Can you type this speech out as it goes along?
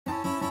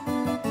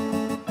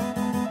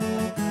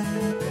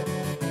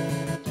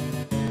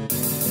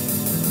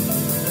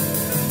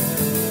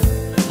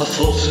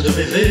force de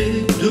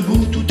rêver,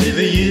 debout tout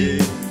éveillé,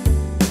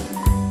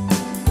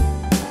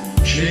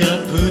 j'ai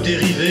un peu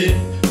dérivé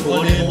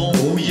pour aller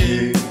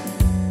m'embrouiller.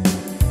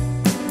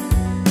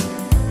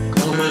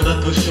 Quand même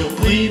un peu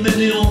surpris, mais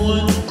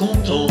néanmoins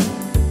content,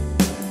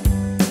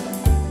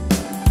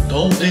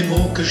 dans des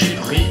mots que j'ai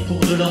pris pour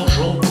de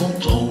l'argent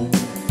comptant.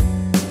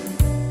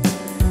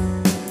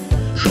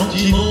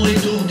 Gentiment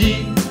étourdi,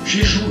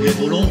 j'ai joué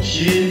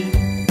volontiers,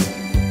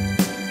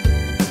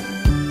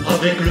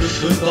 avec le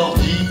feu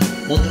parti,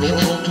 en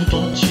plongeant tout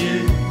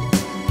entier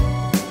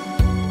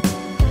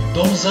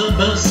dans un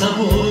bain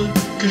savoureux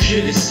que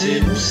j'ai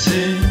laissé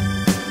mousser.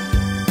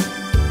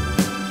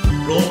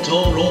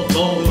 Longtemps,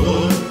 longtemps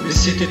heureux, mais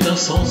c'était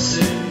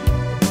insensé.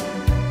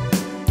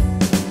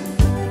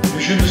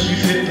 Je me suis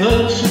fait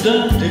peur,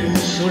 soudain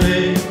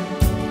déboussolé,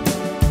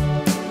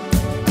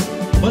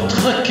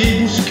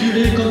 matraqué,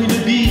 bousculé comme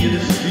une bille de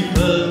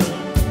flipper.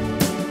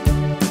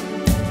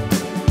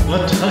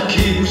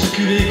 Matraqué,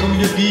 bousculé comme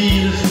une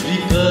bille de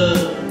flipper.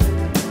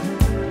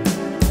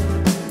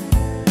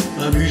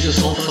 Ma muse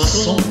sans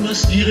façon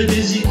m'inspirait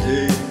des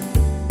idées,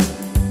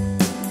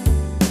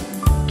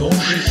 dont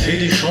j'ai fait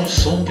des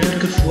chansons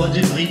quelquefois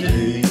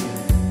débridées.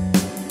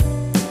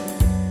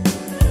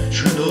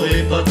 Je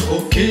n'aurais pas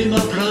troqué ma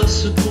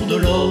place pour de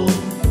l'or,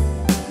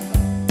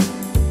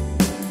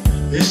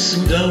 et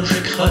soudain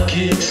j'ai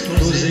craqué,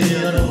 explosé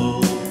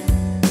alors.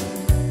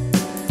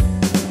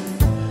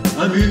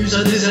 Ma muse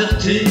a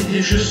déserté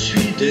et je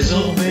suis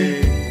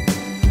désormais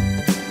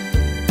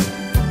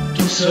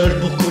tout seul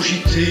pour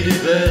cogiter les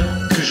vers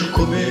que je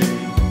commets.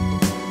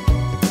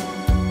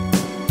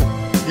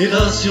 Et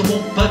là sur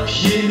mon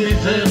papier mes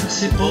vers,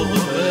 ces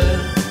pauvres vers,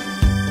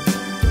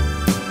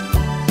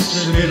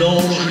 se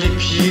mélangent les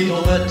pieds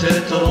dans ma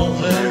tête à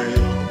l'envers.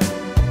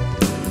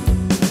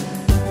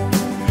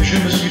 Et je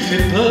me suis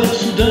fait peur,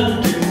 soudain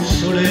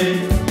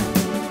déboussolé,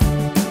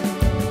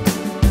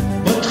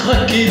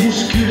 matraqué,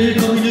 bousculé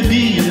comme une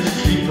bille de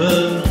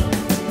flipper.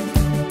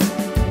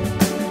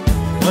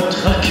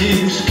 Matraqué,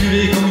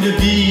 bousculé comme une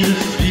bille de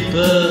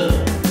flipper.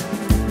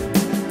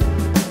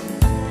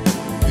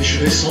 Et je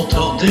vais sans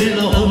tarder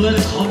la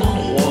remettre à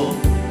l'endroit,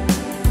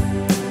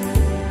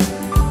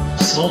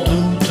 sans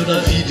doute la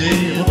vider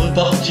et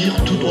repartir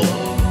tout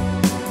droit,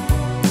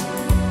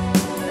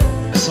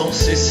 sans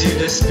cesser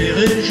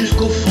d'espérer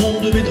jusqu'au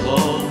fond de mes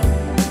draps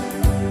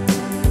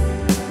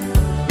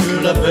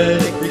que la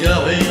belle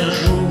égarée un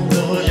jour me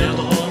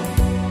reviendra.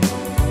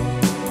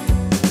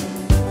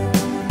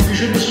 Et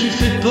je me suis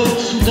fait peur,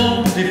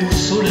 soudain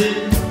déboussolé,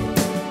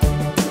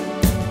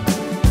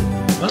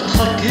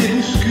 matraqué,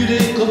 bousculé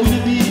comme une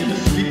bille de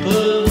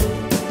flipper.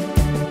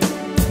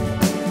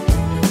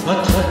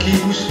 Matraqué,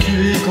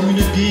 bousculé comme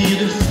une bille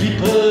de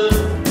flipper.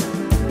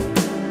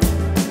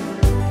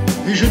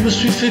 Et je me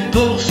suis fait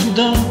peur,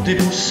 soudain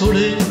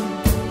déboussolé,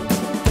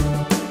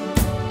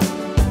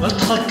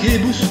 matraqué,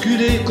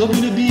 bousculé comme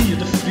une bille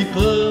de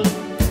flipper.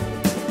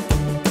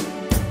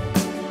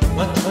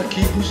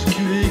 Matraqué,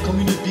 bousculé comme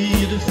une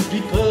bille de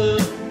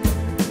flipper.